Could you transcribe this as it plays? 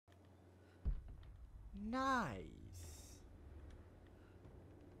Nice.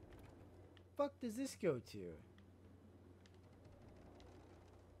 Fuck does this go to?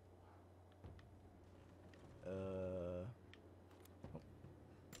 I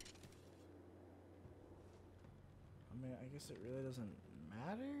mean, I guess it really doesn't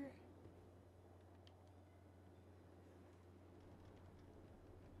matter.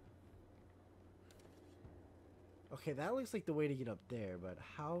 Okay, that looks like the way to get up there, but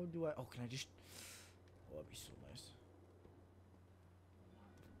how do I... Oh, can I just... Oh, that'd be so nice.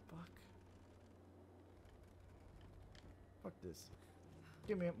 Fuck. Fuck this.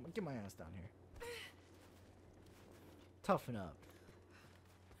 Get my ass down here. Toughen up.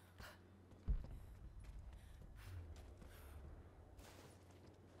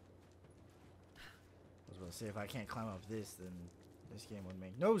 I was about to say, if I can't climb up this, then this game would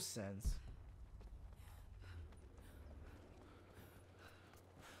make no sense.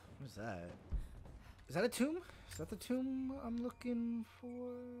 What is that? Is that a tomb? Is that the tomb I'm looking for?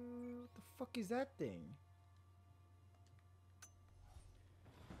 What the fuck is that thing?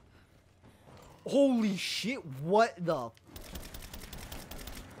 Holy shit, what the...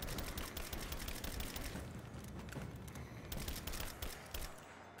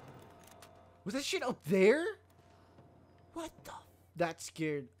 Was that shit up there? What the... That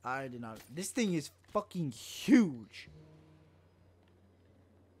scared... I did not... This thing is fucking huge.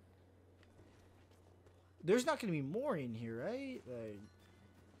 There's not gonna be more in here, right? Like...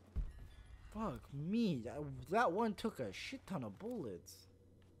 Fuck me. That one took a shit ton of bullets.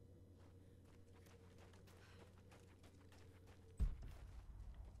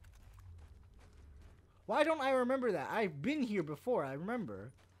 Why don't I remember that? I've been here before, I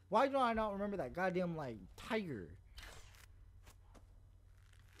remember. Why do I not remember that goddamn, like, tiger?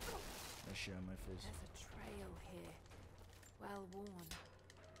 That shit on my face. There's a trail here. Well worn.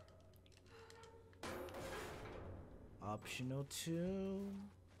 Optional 2.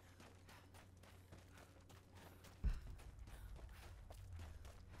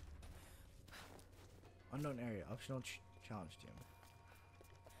 Unknown area. Optional challenge team.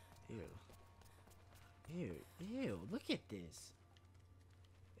 Ew. Ew. Ew. Look at this.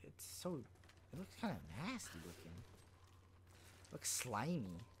 It's so... It looks kind of nasty looking. Looks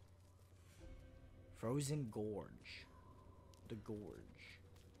slimy. Frozen Gorge. The Gorge.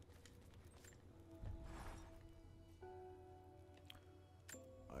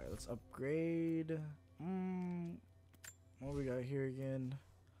 Alright, let's upgrade. What we got here again?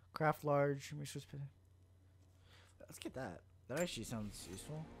 Craft large. Let's get that. That actually sounds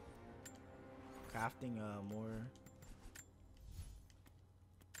useful. Crafting more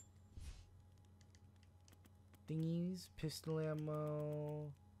thingies. Pistol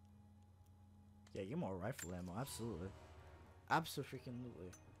ammo. Yeah, get more rifle ammo. Absolutely.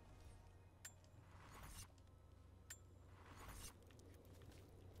 Abso-freaking-lutely.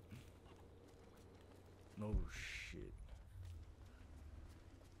 No shit.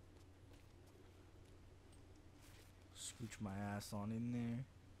 Scooch my ass on in there.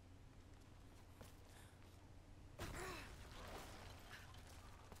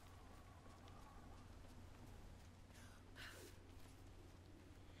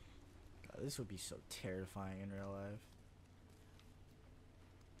 God, this would be so terrifying in real life.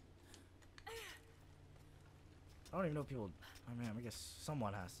 I don't even know if people... I mean, I guess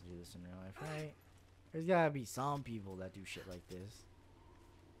someone has to do this in real life, right? There's gotta be some people that do shit like this.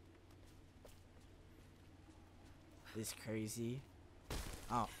 This crazy.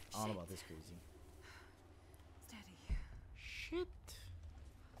 I don't know about this crazy. Steady. Shit.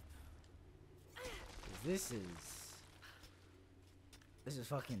 This is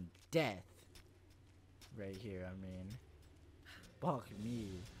fucking death. Right here, I mean. Fuck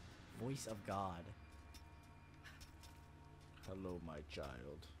me. Voice of God. Hello, my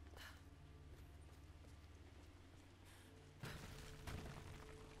child.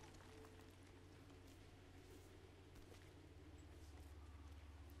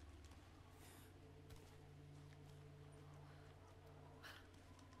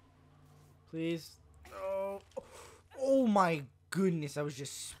 Please. Oh. Oh my goodness, I was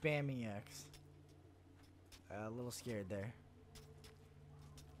just spamming X. A little scared there.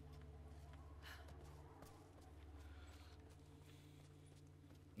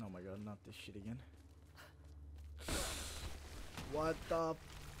 Oh my god, not this shit again. What the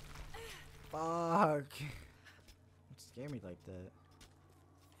fuck? Don't scare me like that.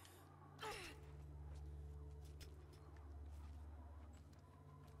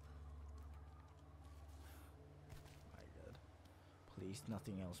 My god. Please,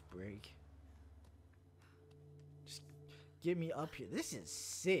 nothing else break. Just get me up here. This is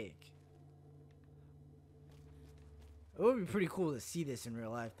sick. It would be pretty cool to see this in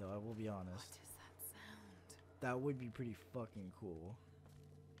real life, though. I will be What honest. is that sound? That would be pretty fucking cool.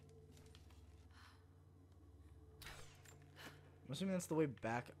 I'm assuming that's the way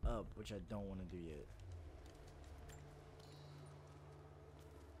back up, which I don't want to do yet.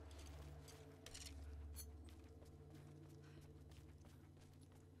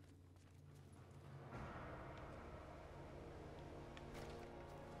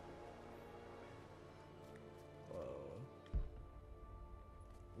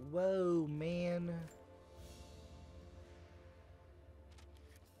 Whoa, man.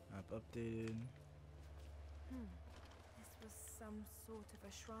 Map updated. This was some sort of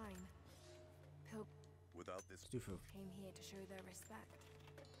a shrine. Pilgrims Without this, Let's do food. came here to show their respect.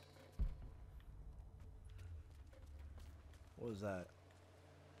 What was that?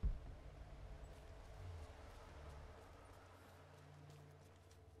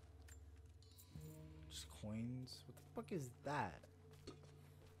 Just coins? What the fuck is that?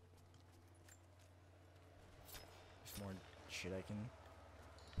 There's more shit I can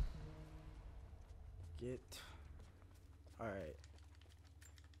get. Alright.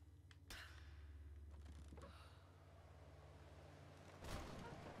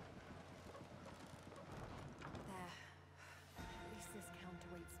 There. At least this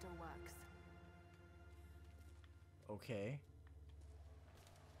counterweight still works. Okay.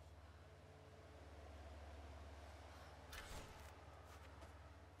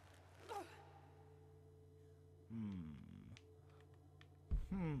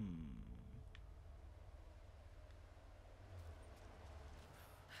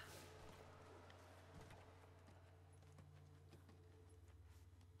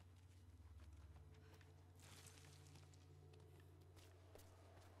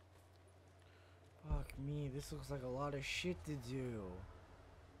 Fuck me, this looks like a lot of shit to do.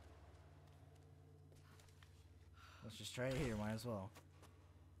 Let's just try it here, might as well.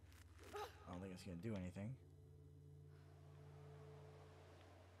 I don't think it's gonna do anything.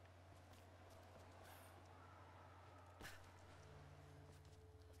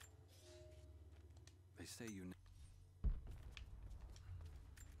 they say you.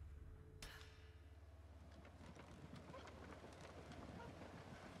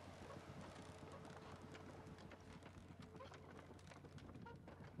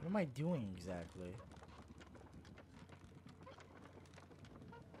 What am I doing exactly?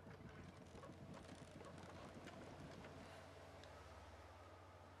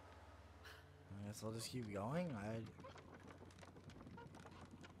 I guess I'll just keep going.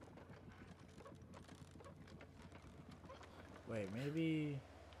 Wait, maybe.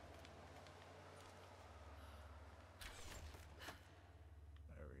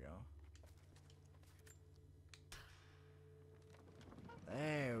 There we go.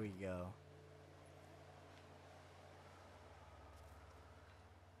 There we go.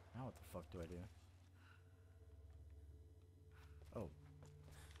 Now what the fuck do I do? Oh.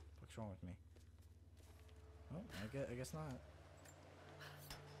 What's wrong with me? Oh, I guess not.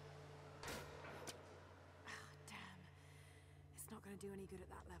 Damn. It's not going to do any good at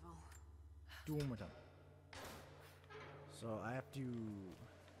that level. Do one more time. So I have to.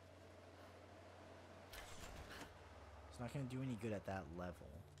 It's not gonna do any good at that level.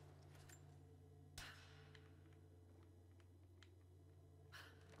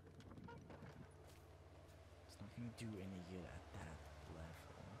 It's not gonna do any good at that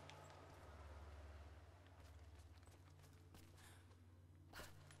level.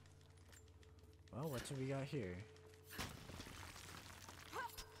 Well, what's what we got here?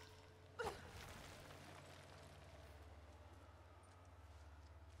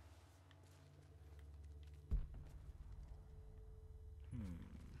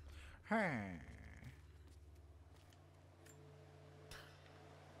 Huh.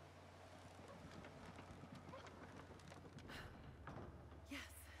 Yes.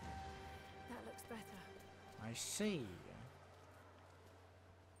 That looks better. I see.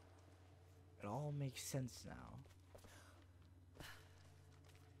 It all makes sense now.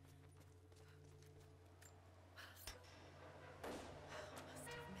 Must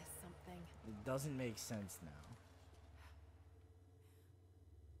have missed something. It doesn't make sense now.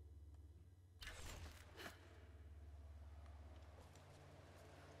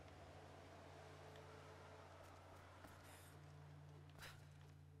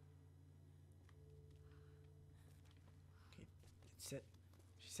 Okay,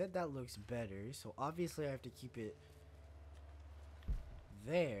 she said that looks better, so obviously I have to keep it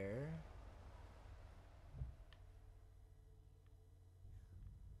there.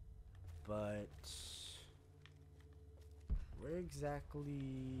 But what exactly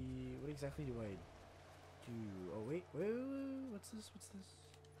do I Oh wait, wait. What's this? What's this?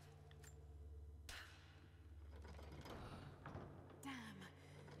 Damn.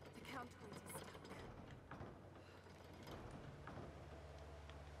 The counterweight is stuck.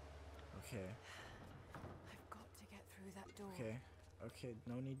 Okay. I've got to get through that door. Okay. Okay.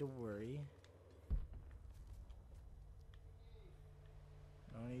 No need to worry.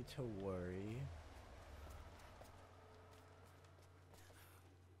 No need to worry.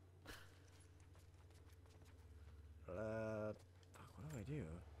 Fuck, what do I do?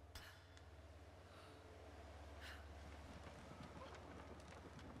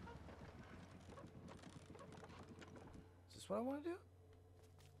 Is this what I want to do?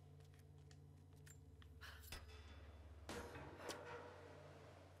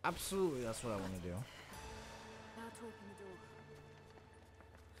 Absolutely, that's what I want to do. Now to open the door.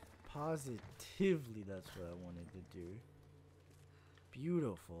 Positively, that's what I wanted to do.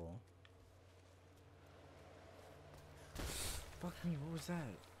 Beautiful. Fuck me, what was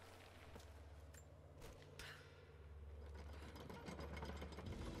that?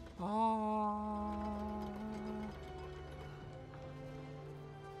 Oh.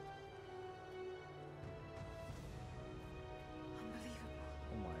 Unbelievable.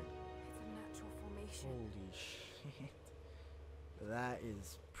 Oh my. It's a natural formation. Holy shit. That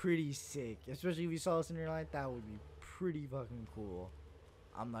is pretty sick. Especially if you saw this in real life, that would be pretty fucking cool.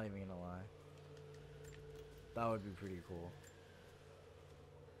 I'm not even gonna lie. That would be pretty cool.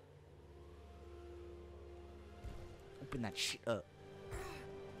 Open that shit up.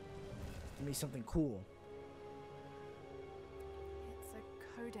 Give me something cool. It's a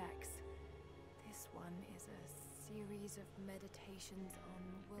codex. This one is a series of meditations on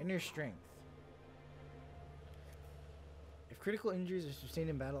willpower. Inner strength. If critical injuries are sustained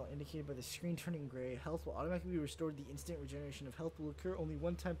in battle, indicated by the screen turning gray, health will automatically be restored. The instant regeneration of health will occur only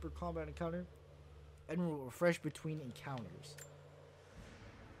one time per combat encounter and will refresh between encounters.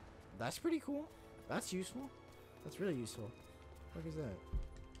 That's pretty cool. That's useful. That's really useful. What is that?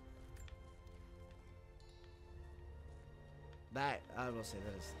 That, I will say,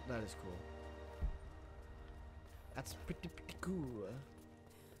 that is cool. That's pretty cool.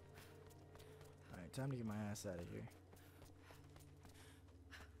 Alright, time to get my ass out of here.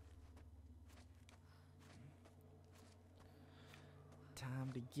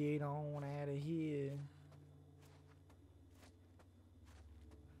 Time to get on out of here.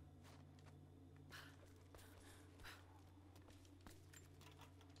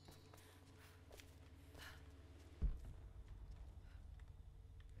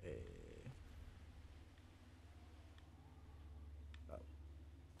 Oh.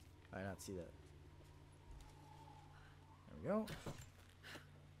 I did not see that. There we go.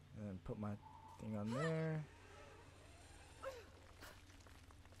 And then put my thing on there.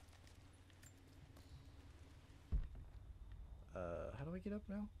 How do I get up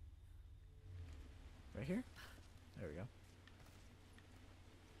now? Right here? There we go.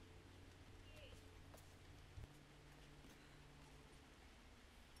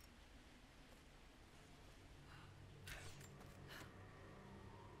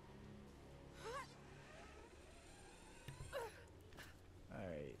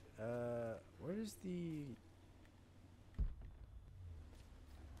 Alright, where's the...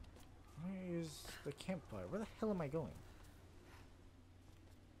 Where is the campfire? Where the hell am I going?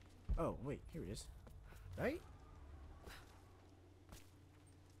 Oh, wait, here it is. Right?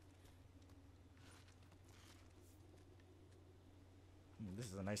 This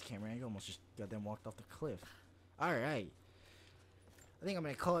is a nice camera angle. Almost just goddamn walked off the cliff. Alright. I think I'm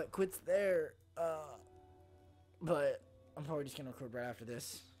gonna call it quits there. But I'm probably just gonna record right after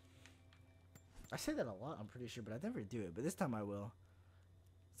this. I say that a lot, I'm pretty sure, but I never do it. But this time I will.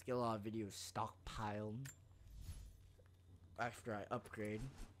 Let's get a lot of videos stockpiled after I upgrade.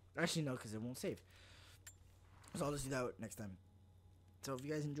 Actually, no, because it won't save. So I'll just do that next time. So if you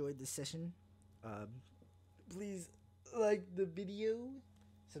guys enjoyed this session, please like the video,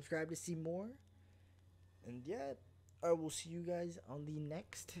 subscribe to see more, and yeah, I will see you guys on the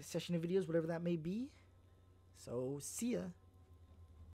next session of videos, whatever that may be. So see ya.